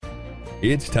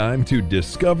It's time to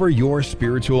discover your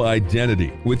spiritual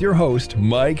identity with your host,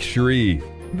 Mike Shreve.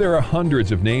 There are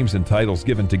hundreds of names and titles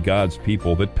given to God's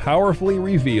people that powerfully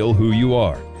reveal who you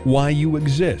are, why you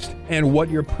exist, and what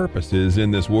your purpose is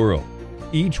in this world.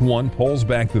 Each one pulls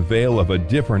back the veil of a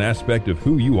different aspect of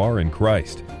who you are in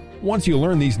Christ. Once you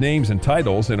learn these names and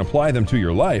titles and apply them to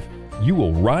your life, you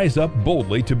will rise up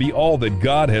boldly to be all that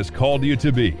God has called you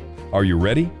to be. Are you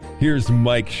ready? Here's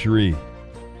Mike Shreve.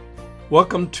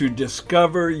 Welcome to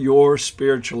Discover Your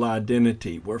Spiritual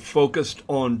Identity. We're focused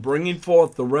on bringing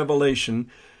forth the revelation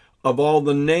of all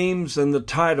the names and the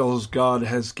titles God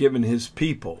has given His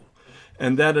people.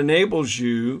 And that enables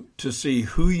you to see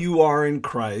who you are in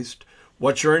Christ,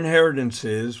 what your inheritance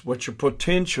is, what your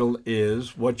potential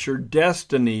is, what your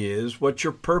destiny is, what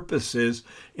your purpose is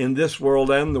in this world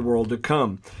and the world to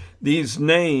come. These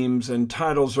names and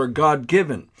titles are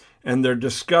God-given, and they're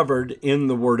discovered in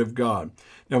the Word of God.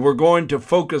 Now we're going to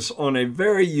focus on a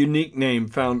very unique name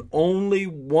found only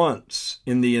once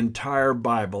in the entire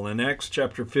Bible, in Acts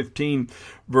chapter 15,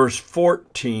 verse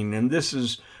 14. And this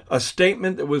is a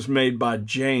statement that was made by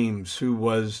James, who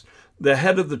was the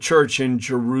head of the church in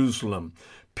Jerusalem.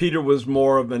 Peter was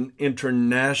more of an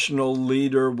international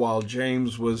leader, while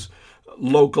James was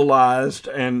localized,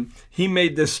 and he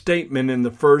made this statement in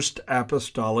the first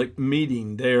apostolic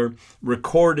meeting. They're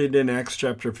recorded in Acts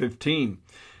chapter 15.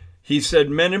 He said,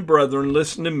 "Men and brethren,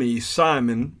 listen to me.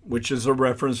 Simon," which is a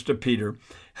reference to Peter,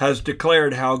 "has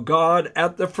declared how God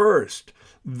at the first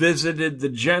visited the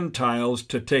Gentiles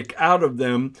to take out of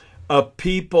them a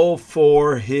people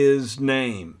for His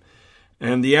name."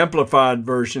 And the Amplified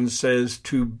Version says,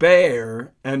 "to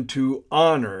bear and to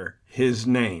honor His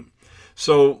name."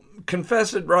 So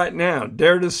confess it right now.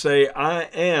 Dare to say, "I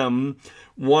am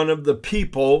one of the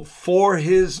people for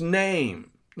His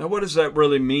name." Now, what does that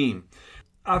really mean?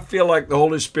 I feel like the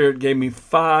Holy Spirit gave me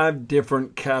 5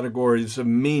 different categories of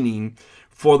meaning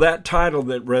for that title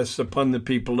that rests upon the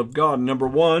people of God. Number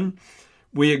 1,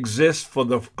 we exist for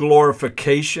the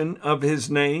glorification of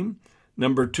His name.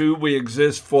 Number 2, we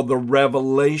exist for the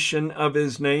revelation of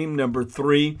His name. Number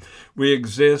 3, we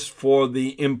exist for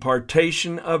the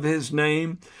impartation of His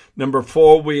name. Number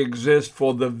 4, we exist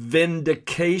for the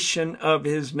vindication of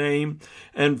His name.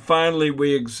 And finally,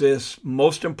 we exist,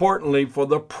 most importantly, for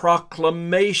the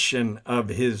proclamation of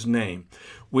His name.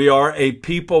 We are a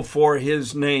people for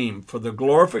His name, for the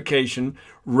glorification,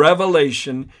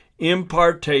 revelation,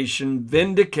 impartation,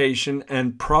 vindication,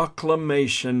 and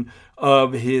proclamation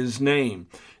of His name.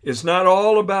 It's not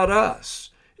all about us.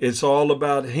 It's all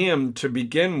about Him to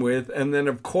begin with, and then,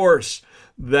 of course,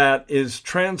 that is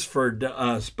transferred to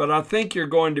us. But I think you're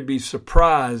going to be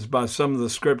surprised by some of the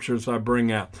scriptures I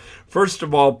bring out. First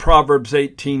of all, Proverbs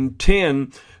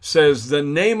 18:10 says, "The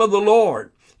name of the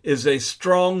Lord is a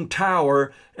strong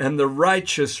tower, and the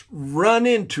righteous run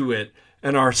into it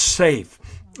and are safe."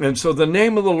 And so the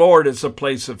name of the Lord is a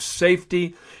place of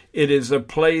safety. It is a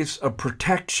place of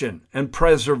protection and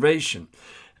preservation.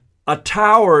 A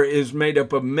tower is made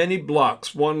up of many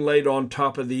blocks, one laid on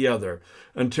top of the other,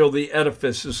 until the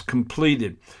edifice is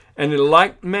completed. And in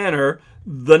like manner,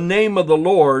 the name of the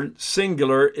Lord,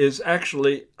 singular, is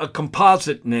actually a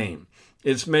composite name.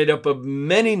 It's made up of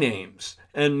many names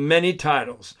and many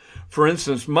titles. For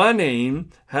instance, my name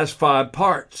has 5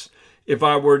 parts. If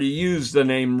I were to use the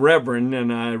name Reverend,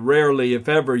 and I rarely, if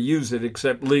ever, use it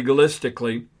except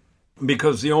legalistically,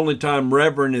 because the only time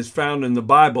Reverend is found in the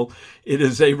Bible, it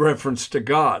is a reference to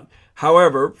God.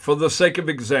 However, for the sake of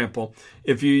example,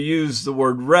 if you use the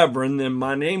word Reverend, then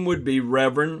my name would be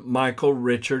Reverend Michael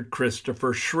Richard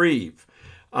Christopher Shreve.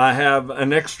 I have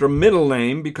an extra middle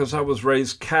name because I was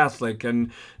raised Catholic,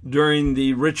 and during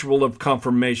the ritual of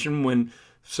confirmation, when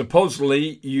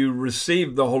supposedly you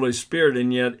receive the Holy Spirit,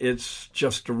 and yet it's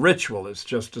just a ritual, it's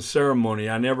just a ceremony.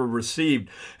 I never received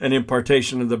an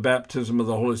impartation of the baptism of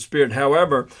the Holy Spirit.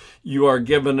 However, you are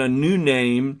given a new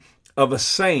name of a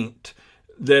saint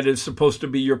that is supposed to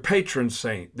be your patron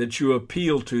saint, that you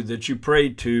appeal to, that you pray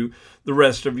to the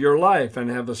rest of your life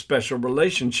and have a special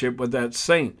relationship with that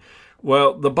saint.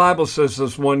 Well, the Bible says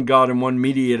there's one God and one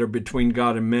mediator between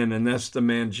God and men, and that's the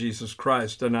man Jesus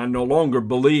Christ. And I no longer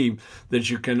believe that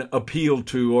you can appeal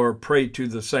to or pray to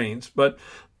the saints, but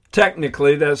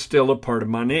technically that's still a part of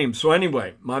my name. So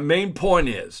anyway, my main point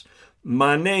is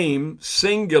my name,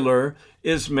 singular,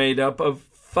 is made up of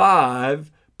 5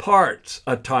 parts,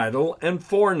 a title and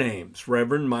 4 names,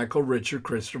 Reverend Michael Richard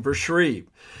Christopher Shreve.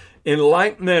 In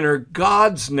like manner,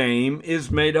 God's name is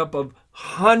made up of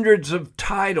hundreds of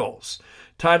titles.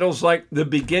 Titles like the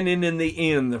beginning and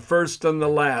the end, the first and the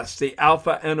last, the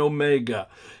Alpha and Omega.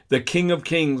 the King of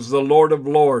Kings, the Lord of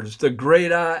Lords, the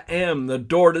great I am, the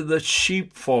door to the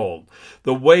sheepfold,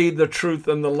 the way, the truth,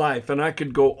 and the life. And I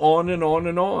could go on and on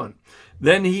and on.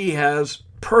 Then he has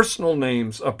personal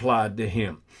names applied to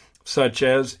him, such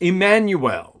as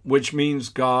Emmanuel, which means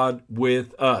God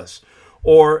with us,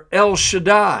 or El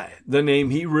Shaddai, the name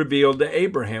he revealed to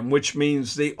Abraham, which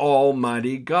means the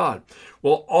Almighty God.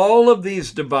 Well, all of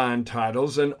these divine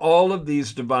titles and all of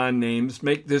these divine names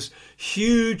make this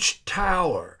huge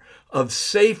tower of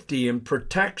safety and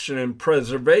protection and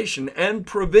preservation and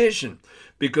provision,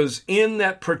 because in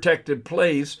that protected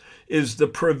place is the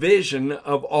provision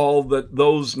of all that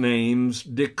those names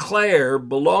declare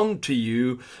belong to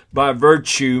you by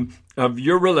virtue of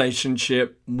your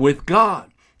relationship with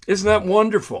God. Isn't that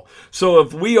wonderful? So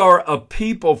if we are a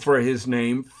people for his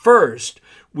name, first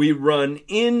we run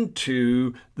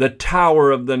into the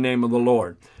tower of the name of the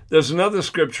Lord. There's another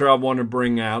scripture I want to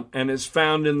bring out, and it's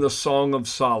found in the Song of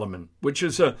Solomon, which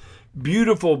is a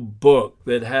beautiful book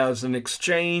that has an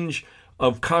exchange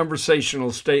of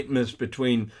conversational statements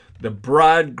between the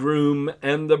bridegroom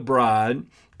and the bride,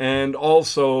 and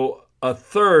also a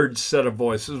third set of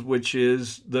voices, which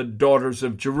is the daughters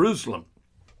of Jerusalem.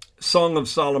 Song of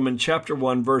Solomon, chapter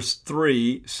 1, verse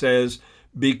 3 says,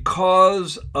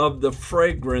 "Because of the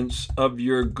fragrance of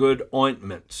your good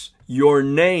ointments, your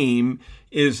name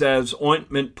is as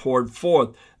ointment poured forth.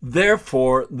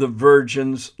 Therefore, the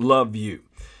virgins love you."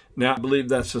 Now, I believe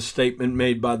that's a statement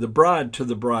made by the bride to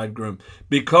the bridegroom.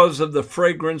 Because of the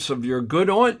fragrance of your good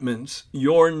ointments,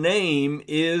 your name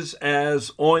is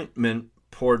as ointment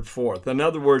poured forth. In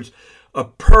other words, a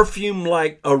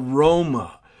perfume-like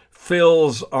aroma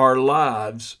fills our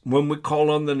lives when we call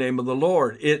on the name of the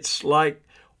Lord. It's like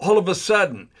all of a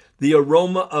sudden the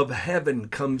aroma of heaven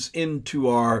comes into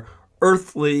our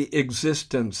earthly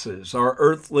existences, our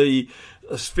earthly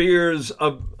spheres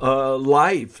of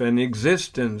life and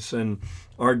existence, and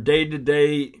our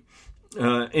day-to-day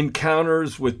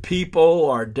encounters with people,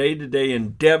 our day-to-day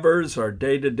endeavors, our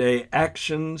day-to-day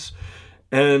actions.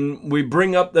 And we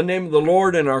bring up the name of the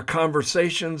Lord in our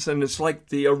conversations, and it's like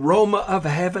the aroma of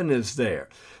heaven is there,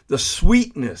 the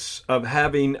sweetness of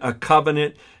having a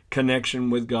covenant connection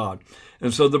with God.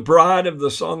 And so the bride of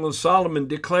the Song of Solomon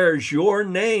declares, your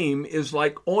name is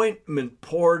like ointment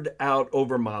poured out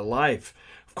over my life.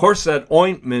 Of course, that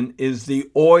ointment is the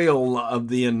oil of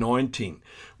the anointing,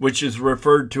 which is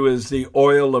referred to as the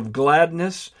oil of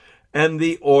gladness and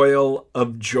the oil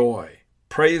of joy.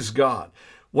 Praise God.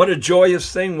 What a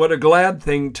joyous thing, what a glad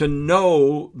thing to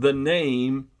know the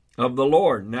name of the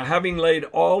Lord. Now, having laid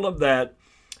all of that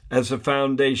as a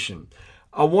foundation,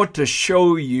 I want to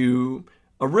show you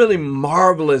a really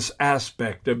marvelous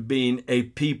aspect of being a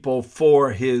people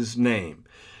for his name.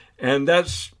 And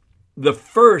that's the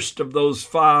first of those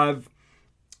 5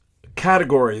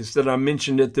 categories that I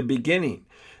mentioned at the beginning,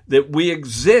 that we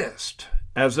exist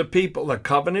as a people, a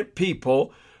covenant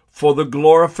people, for the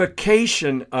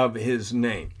glorification of his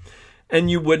name.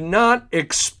 And you would not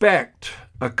expect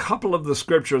a couple of the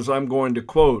scriptures I'm going to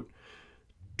quote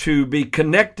to be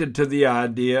connected to the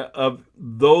idea of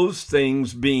those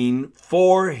things being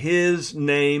for his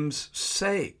name's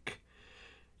sake.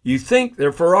 You think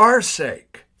they're for our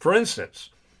sake. For instance,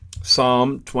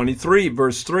 Psalm 23,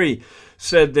 verse 3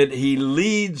 said that he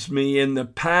leads me in the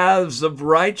paths of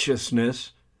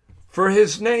righteousness for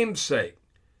his name's sake.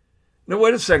 Now,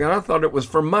 wait a second. I thought it was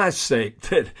for my sake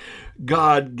that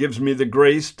God gives me the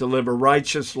grace to live a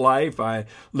righteous life. I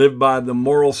live by the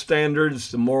moral standards,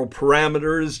 the moral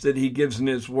parameters that he gives in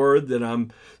his word that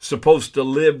I'm supposed to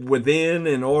live within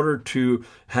in order to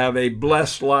have a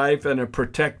blessed life and a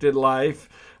protected life,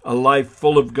 a life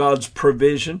full of God's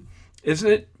provision.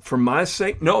 Isn't it for my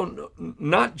sake? No,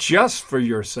 not just for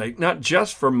your sake, not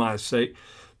just for my sake.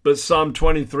 But Psalm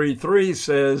 23:3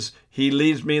 says, he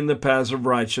leads me in the paths of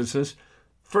righteousness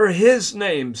for his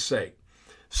name's sake.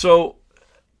 So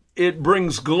it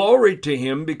brings glory to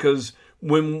him, because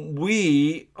when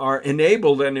we are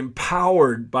enabled and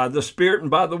empowered by the Spirit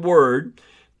and by the Word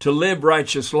to live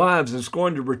righteous lives, it's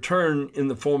going to return in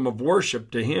the form of worship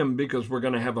to him, because we're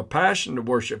going to have a passion to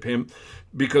worship him,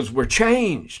 because we're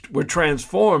changed, we're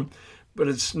transformed. But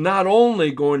it's not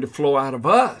only going to flow out of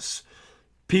us.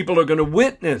 People are going to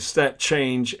witness that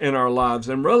change in our lives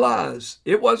and realize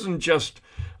it wasn't just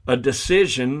a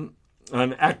decision,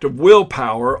 an act of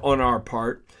willpower on our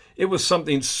part. It was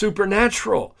something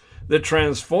supernatural that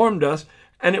transformed us,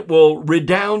 and it will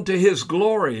redound to his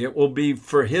glory. It will be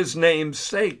for his name's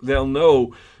sake. They'll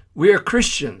know we are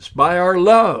Christians by our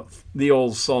love, the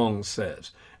old song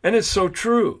says. And it's so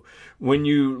true. When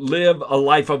you live a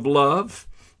life of love,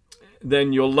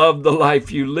 then you'll love the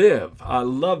life you live. I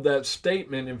love that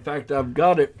statement. In fact, I've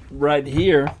got it right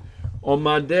here on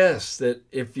my desk, that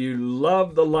if you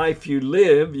love the life you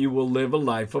live, you will live a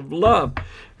life of love.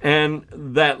 And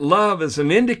that love is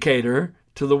an indicator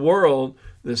to the world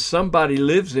that somebody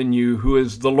lives in you who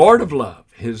is the Lord of love.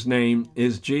 His name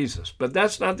is Jesus. But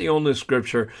that's not the only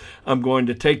scripture I'm going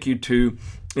to take you to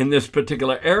in this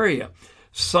particular area.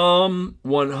 Psalm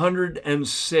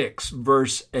 106,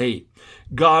 verse 8.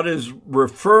 God is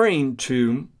referring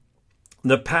to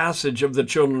the passage of the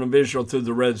children of Israel through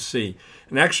the Red Sea.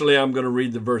 And actually, I'm going to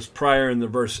read the verse prior and the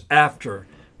verse after,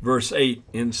 verse 8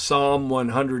 in Psalm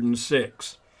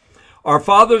 106. Our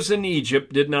fathers in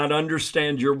Egypt did not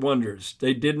understand your wonders.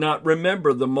 They did not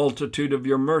remember the multitude of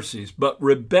your mercies, but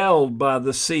rebelled by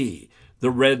the sea,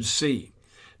 the Red Sea.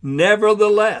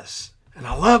 Nevertheless, and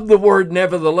I love the word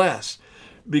nevertheless,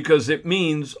 because it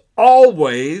means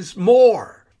always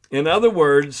more. In other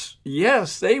words,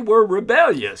 yes, they were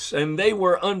rebellious and they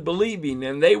were unbelieving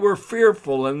and they were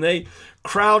fearful and they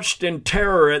crouched in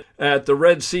terror at the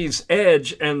Red Sea's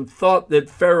edge and thought that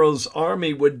Pharaoh's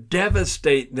army would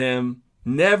devastate them.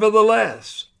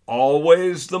 Nevertheless,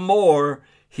 always the more,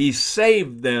 he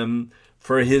saved them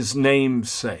for his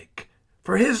name's sake.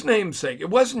 For his name's sake.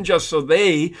 It wasn't just so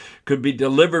they could be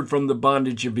delivered from the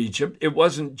bondage of Egypt. It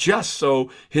wasn't just so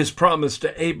his promise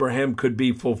to Abraham could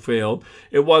be fulfilled.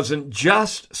 It wasn't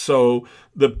just so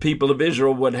the people of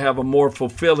Israel would have a more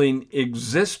fulfilling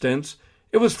existence.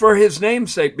 It was for his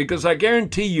name's sake, because I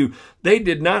guarantee you they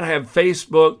did not have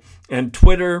Facebook and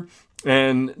Twitter,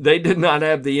 and they did not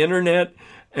have the internet,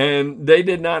 and they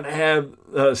did not have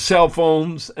cell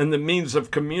phones and the means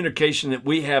of communication that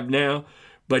we have now.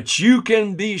 But you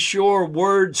can be sure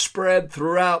word spread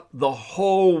throughout the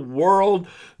whole world.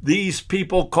 These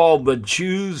people called the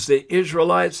Jews, the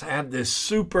Israelites, have this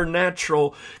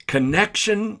supernatural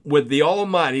connection with the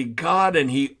Almighty God,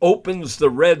 and he opens the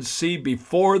Red Sea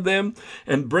before them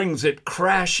and brings it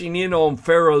crashing in on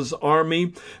Pharaoh's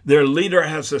army. Their leader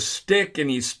has a stick and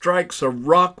he strikes a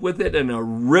rock with it, and a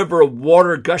river of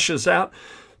water gushes out.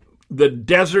 The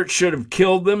desert should have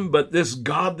killed them, but this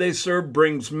God they serve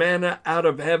brings manna out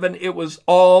of heaven. It was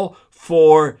all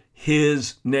for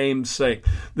his name's sake,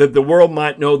 that the world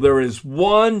might know there is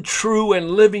one true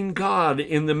and living God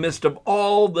in the midst of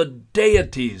all the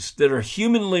deities that are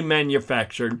humanly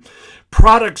manufactured,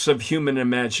 products of human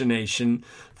imagination,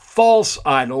 false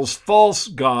idols, false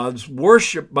gods,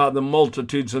 worshipped by the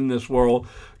multitudes in this world.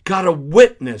 Got a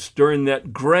witness during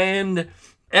that grand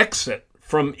exit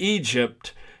from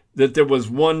Egypt that there was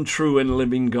one true and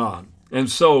living God. And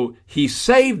so he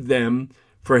saved them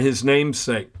for his name's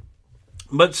sake.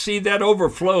 But see, that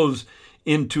overflows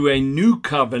into a new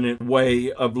covenant way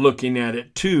of looking at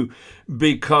it too,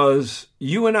 because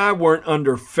you and I weren't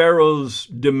under Pharaoh's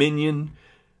dominion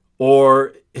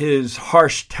or his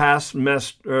harsh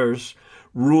taskmasters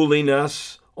ruling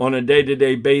us on a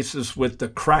day-to-day basis with the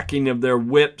cracking of their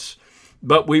whips,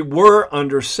 but we were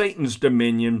under Satan's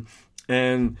dominion,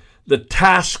 and the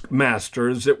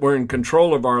taskmasters that were in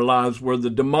control of our lives were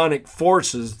the demonic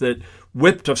forces that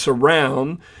whipped us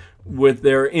around with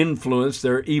their influence,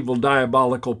 their evil,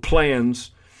 diabolical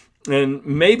plans. And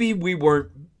maybe we weren't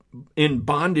in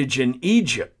bondage in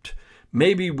Egypt.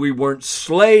 Maybe we weren't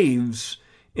slaves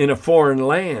in a foreign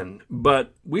land,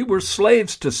 but we were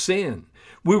slaves to sin.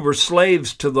 We were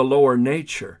slaves to the lower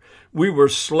nature. We were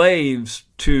slaves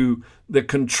to the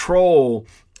control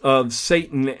of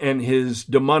Satan and his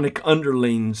demonic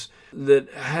underlings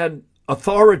that had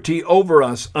authority over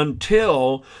us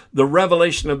until the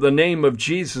revelation of the name of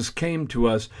Jesus came to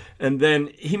us. And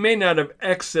then he may not have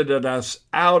exited us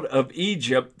out of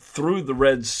Egypt through the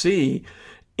Red Sea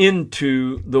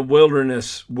into the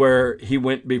wilderness where he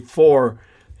went before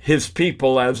his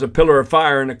people as a pillar of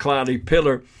fire and a cloudy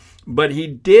pillar, but he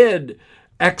did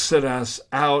exit us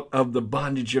out of the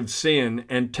bondage of sin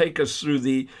and take us through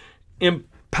the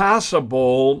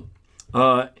impassable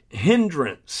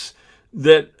hindrance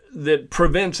that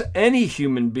prevents any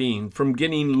human being from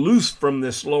getting loose from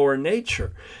this lower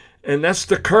nature. And that's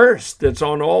the curse that's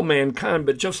on all mankind.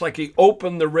 But just like he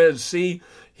opened the Red Sea,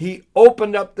 he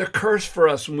opened up the curse for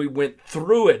us, and we went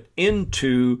through it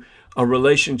into a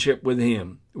relationship with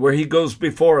him, where he goes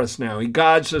before us now. He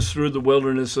guides us through the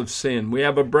wilderness of sin. We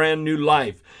have a brand new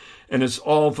life, and it's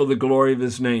all for the glory of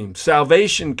his name.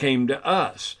 Salvation came to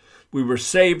us. We were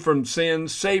saved from sin,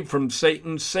 saved from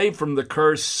Satan, saved from the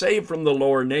curse, saved from the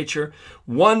lower nature,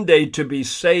 one day to be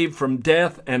saved from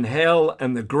death and hell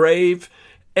and the grave.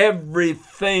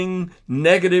 Everything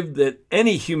negative that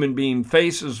any human being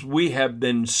faces, we have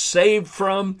been saved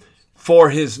from for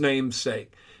his name's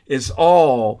sake. It's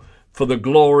all for the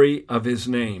glory of his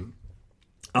name.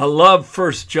 I love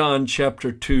 1 John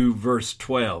chapter 2, verse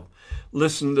 12.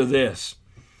 Listen to this.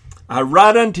 I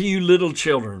write unto you, little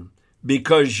children,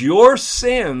 because your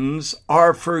sins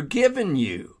are forgiven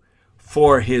you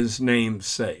for his name's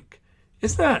sake.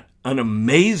 Isn't that an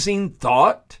amazing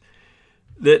thought?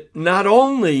 That not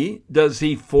only does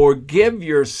he forgive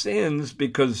your sins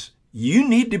because you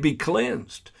need to be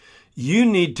cleansed, you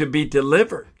need to be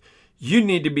delivered, you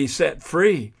need to be set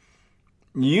free,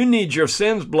 you need your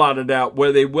sins blotted out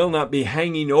where they will not be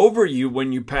hanging over you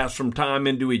when you pass from time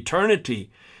into eternity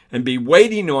and be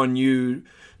waiting on you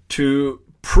to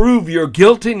prove your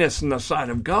guiltiness in the sight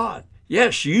of God.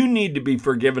 Yes, you need to be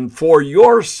forgiven for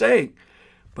your sake,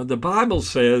 but the Bible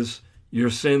says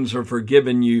your sins are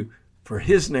forgiven you for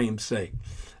his name's sake.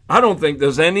 I don't think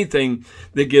there's anything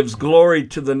that gives glory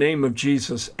to the name of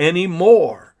Jesus any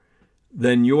more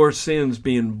than your sins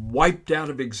being wiped out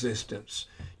of existence.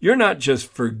 You're not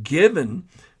just forgiven.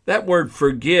 That word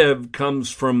forgive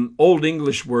comes from Old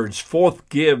English words,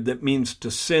 forthgive, that means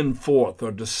to send forth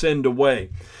or to send away.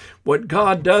 What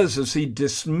God does is he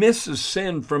dismisses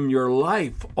sin from your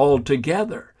life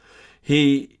altogether.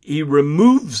 He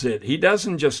removes it. He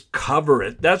doesn't just cover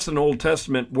it. That's an Old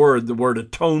Testament word, the word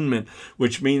atonement,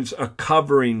 which means a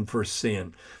covering for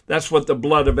sin. That's what the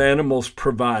blood of animals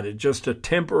provided, just a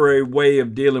temporary way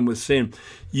of dealing with sin.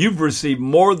 You've received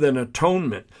more than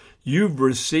atonement. You've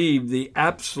received the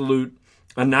absolute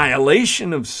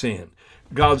annihilation of sin.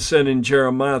 God said in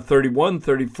Jeremiah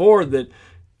 31:34 that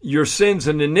your sins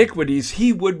and iniquities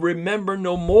he would remember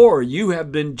no more. You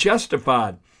have been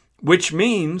justified, which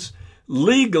means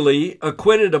legally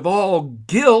acquitted of all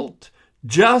guilt,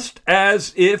 just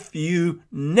as if you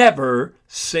never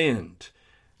sinned.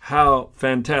 How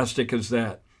fantastic is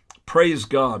that? Praise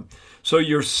God. So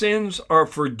your sins are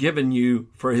forgiven you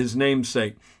for his name's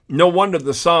sake. No wonder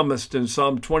the psalmist in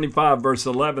Psalm 25, verse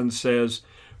 11 says,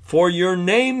 "For your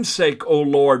name's sake, O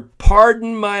Lord,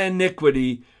 pardon my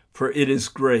iniquity, for it is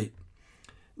great."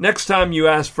 Next time you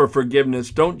ask for forgiveness,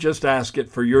 don't just ask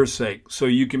it for your sake, so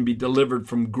you can be delivered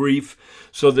from grief,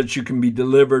 so that you can be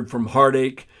delivered from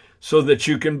heartache, so that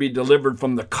you can be delivered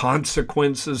from the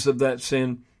consequences of that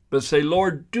sin. But say,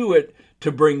 Lord, do it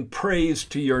to bring praise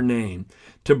to your name,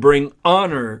 to bring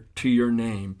honor to your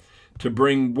name, to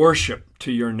bring worship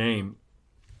to your name.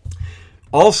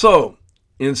 Also,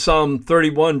 in Psalm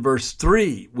 31, verse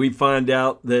 3, we find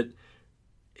out that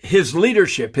his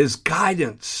leadership, his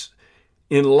guidance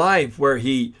in life, where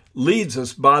he leads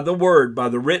us by the word, by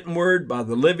the written word, by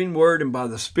the living word, and by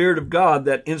the Spirit of God,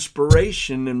 that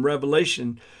inspiration and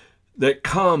revelation that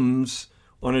comes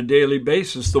on a daily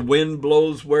basis. The wind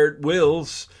blows where it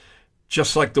wills,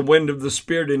 just like the wind of the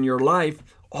Spirit in your life.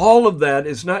 All of that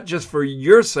is not just for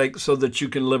your sake so that you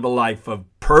can live a life of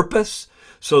purpose,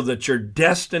 so that your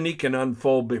destiny can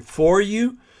unfold before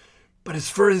you, but it's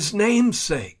for his name's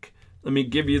sake. Let me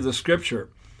give you the scripture.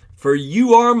 For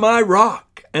you are my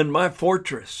rock and my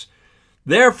fortress.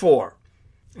 Therefore,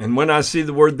 and when I see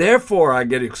the word therefore, I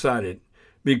get excited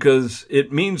because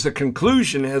it means a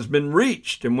conclusion has been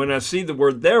reached. And when I see the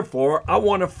word therefore, I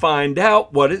want to find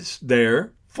out what it's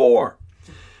there for.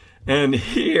 And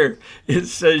here it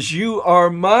says, you are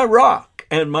my rock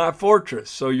and my fortress.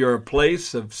 So you're a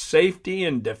place of safety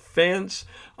and defense,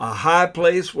 a high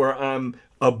place where I'm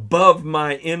above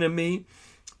my enemy.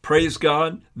 Praise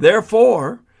God.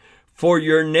 Therefore, for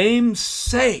your name's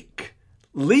sake,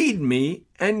 lead me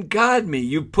and guide me.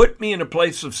 You put me in a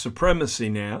place of supremacy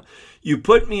now. You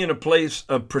put me in a place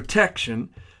of protection.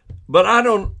 But I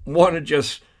don't want to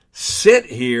just sit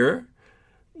here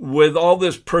with all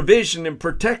this provision and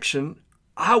protection.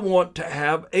 I want to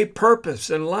have a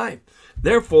purpose in life.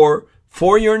 Therefore,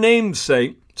 for your name's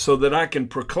sake, so that I can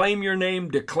proclaim your name,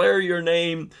 declare your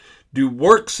name, do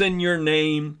works in your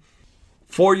name,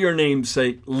 for your name's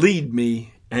sake, lead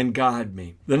me and guide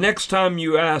me. The next time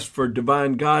you ask for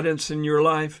divine guidance in your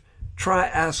life, try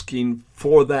asking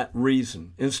for that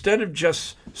reason. Instead of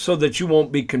just so that you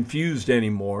won't be confused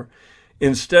anymore,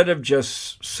 instead of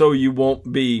just so you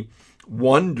won't be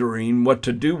wondering what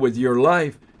to do with your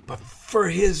life, but for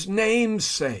his name's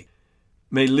sake,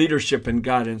 may leadership and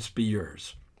guidance be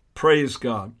yours. Praise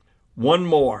God. One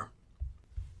more.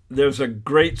 There's a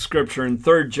great scripture in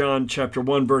 3 John chapter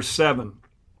 1, verse 7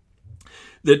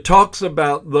 that talks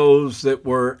about those that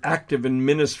were active in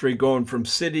ministry going from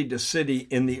city to city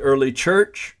in the early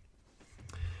church.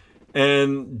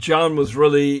 And John was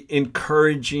really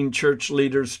encouraging church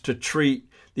leaders to treat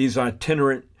these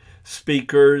itinerant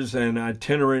speakers and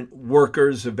itinerant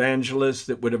workers, evangelists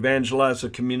that would evangelize a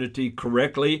community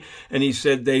correctly. And he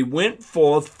said they went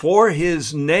forth for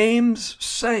his name's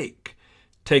sake,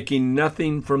 taking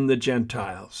nothing from the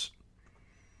Gentiles.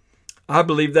 I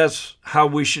believe that's how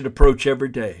we should approach every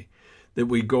day, that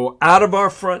we go out of our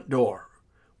front door,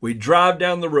 we drive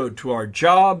down the road to our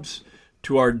jobs,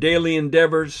 to our daily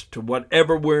endeavors, to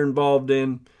whatever we're involved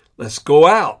in. Let's go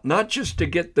out, not just to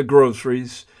get the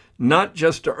groceries, not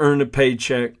just to earn a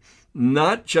paycheck,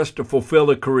 not just to fulfill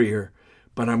a career,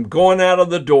 but I'm going out of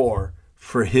the door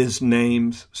for His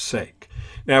name's sake.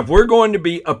 Now, if we're going to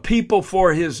be a people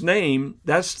for His name,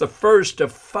 that's the first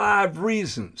of 5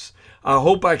 reasons. I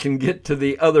hope I can get to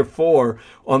the other 4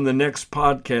 on the next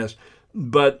podcast.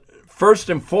 But first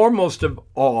and foremost of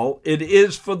all, it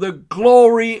is for the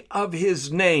glory of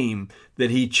His name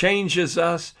that He changes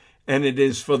us, and it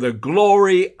is for the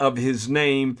glory of His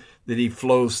name that He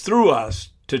flows through us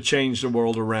to change the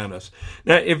world around us.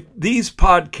 Now, if these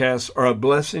podcasts are a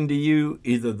blessing to you,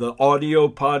 either the audio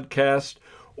podcast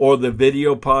or the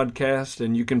video podcast,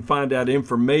 and you can find out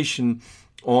information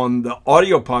on the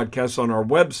audio podcast on our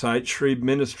website,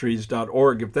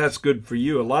 shreveministries.org, if that's good for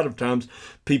you. A lot of times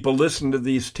people listen to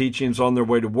these teachings on their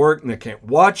way to work and they can't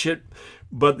watch it,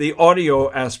 but the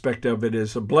audio aspect of it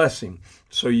is a blessing.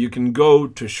 So you can go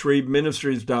to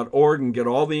shreveministries.org and get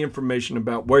all the information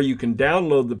about where you can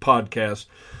download the podcast.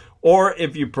 Or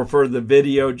if you prefer the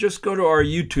video, just go to our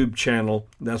YouTube channel.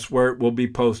 That's where it will be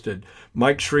posted.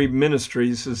 Mike Shreve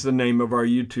Ministries is the name of our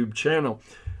YouTube channel.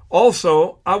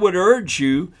 Also, I would urge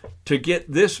you to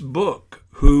get this book,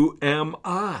 Who Am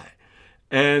I?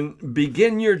 And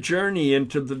begin your journey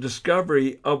into the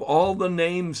discovery of all the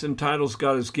names and titles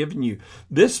God has given you.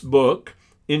 This book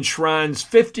enshrines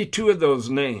 52 of those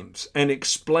names and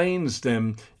explains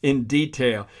them in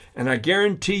detail. And I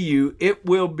guarantee you it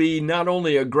will be not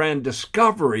only a grand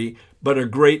discovery, but a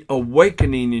great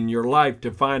awakening in your life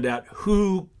to find out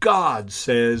who God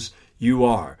says you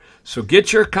are. So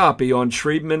get your copy on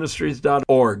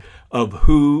shreveministries.org of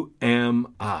Who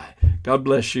Am I? God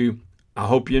bless you. I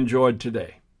hope you enjoyed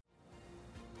today.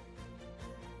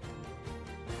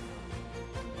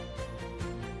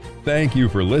 Thank you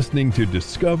for listening to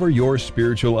Discover Your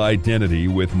Spiritual Identity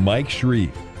with Mike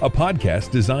Shreve, a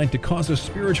podcast designed to cause a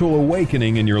spiritual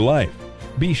awakening in your life.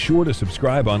 Be sure to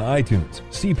subscribe on iTunes,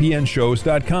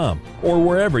 cpnshows.com, or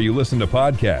wherever you listen to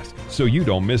podcasts so you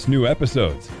don't miss new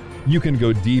episodes. You can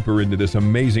go deeper into this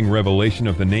amazing revelation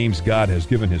of the names God has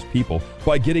given His people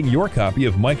by getting your copy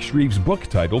of Mike Shreve's book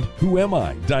titled, Who Am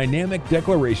I? Dynamic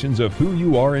Declarations of Who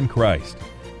You Are in Christ.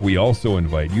 We also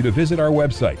invite you to visit our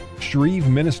website,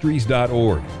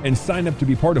 shreveministries.org, and sign up to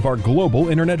be part of our global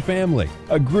internet family,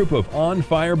 a group of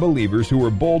on-fire believers who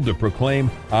are bold to proclaim,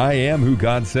 I am who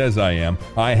God says I am,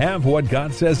 I have what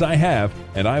God says I have,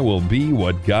 and I will be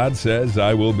what God says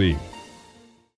I will be.